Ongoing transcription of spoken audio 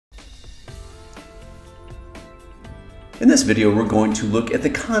In this video, we're going to look at the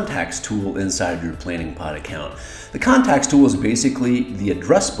Contacts tool inside your PlanningPod account. The Contacts tool is basically the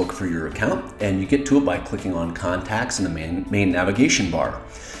address book for your account, and you get to it by clicking on Contacts in the main navigation bar.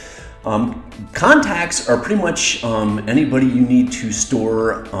 Contacts are pretty much anybody you need to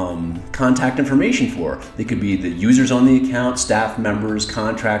store contact information for. They could be the users on the account, staff members,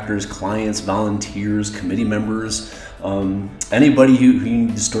 contractors, clients, volunteers, committee members, anybody who you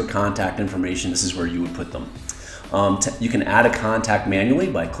need to store contact information. This is where you would put them. You can add a contact manually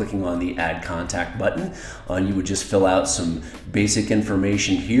by clicking on the Add Contact button. You would just fill out some basic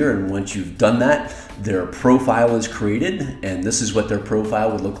information here, and once you've done that, their profile is created, and this is what their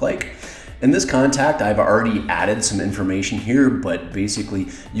profile would look like. In this contact, I've already added some information here, but basically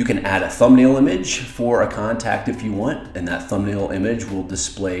you can add a thumbnail image for a contact if you want, and that thumbnail image will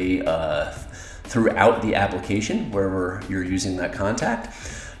display throughout the application wherever you're using that contact.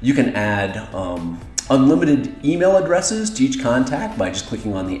 You can add unlimited email addresses to each contact by just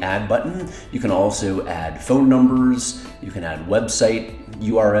clicking on the Add button. You can also add phone numbers, you can add website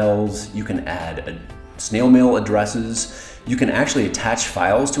URLs, you can add snail mail addresses. You can actually attach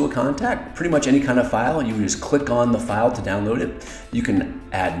files to a contact, pretty much any kind of file. You just click on the file to download it. You can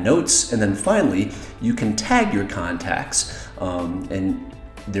add notes, and then finally, you can tag your contacts. And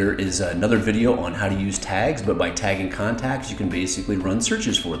there is another video on how to use tags, but by tagging contacts, you can basically run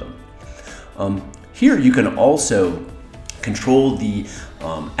searches for them. Here you can also control the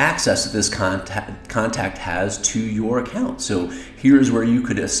access that this contact has to your account. So here's where you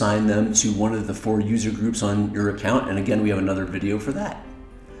could assign them to one of the 4 user groups on your account, and again, we have another video for that.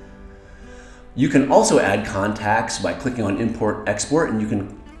 You can also add contacts by clicking on Import Export, and you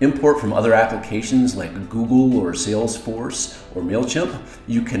can import from other applications like Google or Salesforce or MailChimp.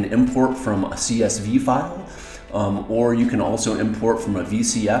 You can import from a CSV file, or you can also import from a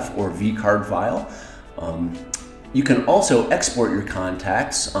VCF or vCard file. You can also export your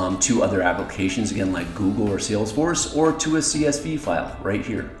contacts to other applications, again like Google or Salesforce, or to a CSV file right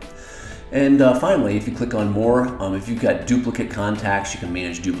here. And finally, if you click on More, if you've got duplicate contacts, you can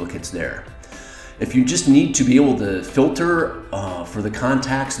manage duplicates there. If you just need to be able to filter for the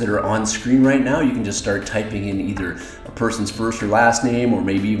contacts that are on screen right now, you can just start typing in either a person's first or last name, or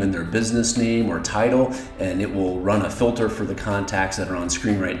maybe even their business name or title, and it will run a filter for the contacts that are on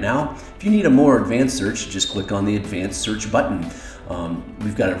screen right now. If you need a more advanced search, just click on the Advanced Search button.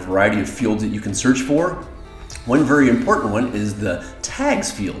 We've got a variety of fields that you can search for. One very important one is the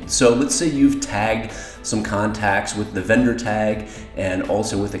tags field. So let's say you've tagged some contacts with the vendor tag and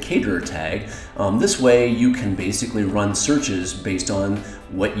also with a caterer tag. This way you can basically run searches based on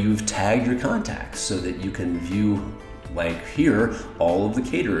what you've tagged your contacts, so that you can view, like here, all of the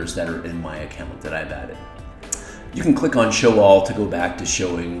caterers that are in my account that I've added. You can click on Show All to go back to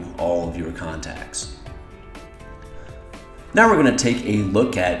showing all of your contacts. Now we're going to take a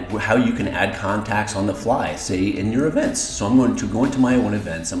look at how you can add contacts on the fly, say in your events. So I'm going to go into my own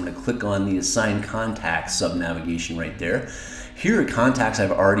events. I'm going to click on the Assign Contacts sub-navigation right there. Here are contacts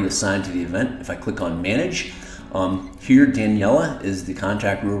I've already assigned to the event. If I click on Manage, here Daniela is the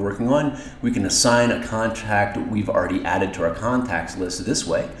contact we were working on. We can assign a contact we've already added to our contacts list this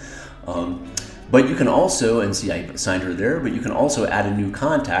way. But you can also, and see I assigned her there, but you can also add a new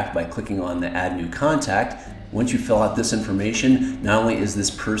contact by clicking on the Add New Contact. Once you fill out this information, not only is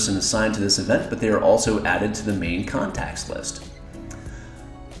this person assigned to this event, but they are also added to the main contacts list.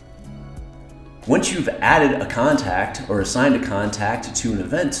 Once you've added a contact or assigned a contact to an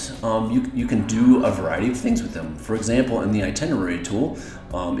event, you can do a variety of things with them. For example, in the itinerary tool,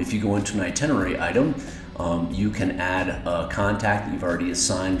 if you go into an itinerary item, you can add a contact that you've already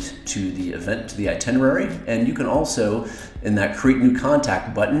assigned to the event, to the itinerary, and you can also, in that Create New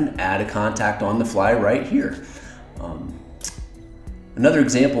Contact button, add a contact on the fly right here. Another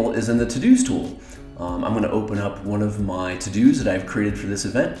example is in the To-Dos tool. I'm going to open up one of my to-dos that I've created for this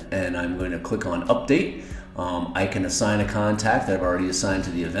event, and I'm going to click on Update. I can assign a contact that I've already assigned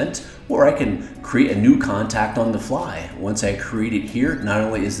to the event, or I can create a new contact on the fly. Once I create it here, not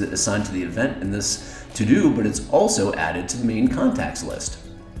only is it assigned to the event in this to-do, but it's also added to the main contacts list.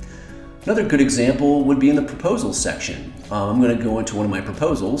 Another good example would be in the proposals section. I'm going to go into one of my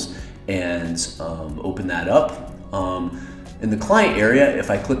proposals and open that up. In the client area,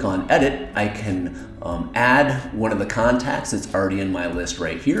 if I click on Edit, I can add one of the contacts that's already in my list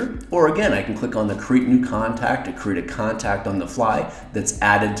right here. Or again, I can click on the Create New Contact to create a contact on the fly that's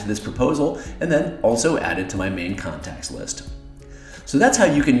added to this proposal, and then also added to my main contacts list. So that's how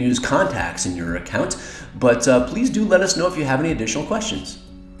you can use contacts in your account, but please do let us know if you have any additional questions.